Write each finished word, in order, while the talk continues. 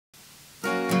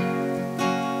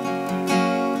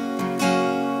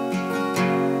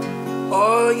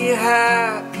you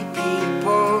happy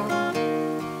people,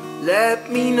 let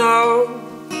me know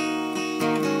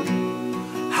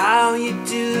how you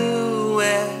do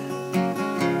it,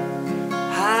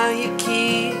 how you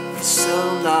keep for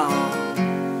so long.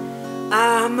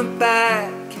 I'm a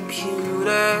bad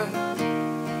computer,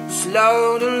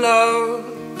 slow to load.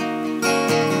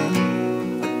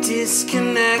 I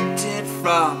disconnected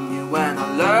from you when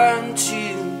I learned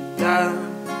to learn.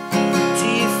 Do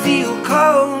you feel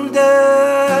colder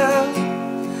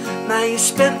now you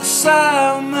spent the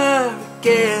summer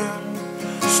again?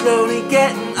 Slowly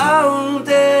getting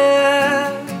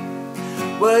older.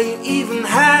 Were you even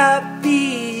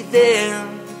happy then?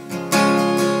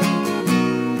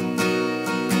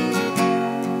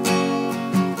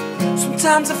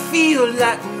 Sometimes I feel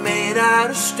like we're made out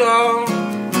of stone,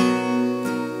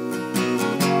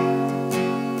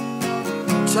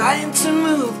 trying to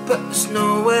move but there's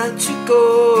nowhere to go.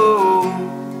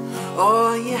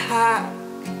 Oh, you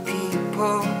happy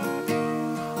people,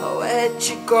 oh, where'd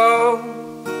you go?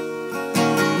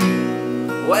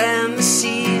 When the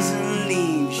season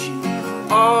leaves you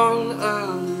all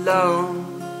alone,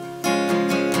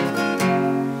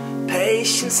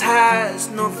 patience has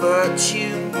no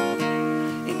virtue,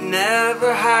 it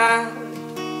never had.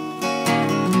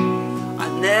 I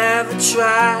never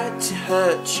tried to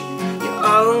hurt you, you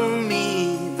owe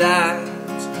me that.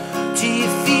 Do you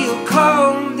feel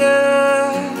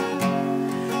colder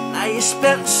now you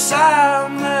spent the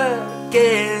summer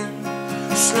again?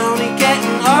 Slowly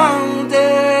getting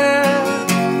older.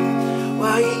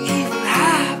 Were you even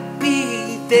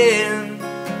happy then?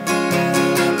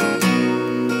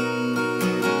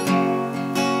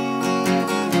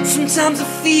 Sometimes I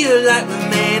feel like we're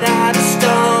made out of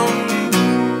stone,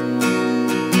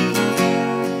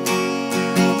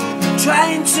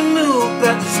 trying to move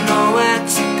but there's nowhere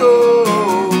to go.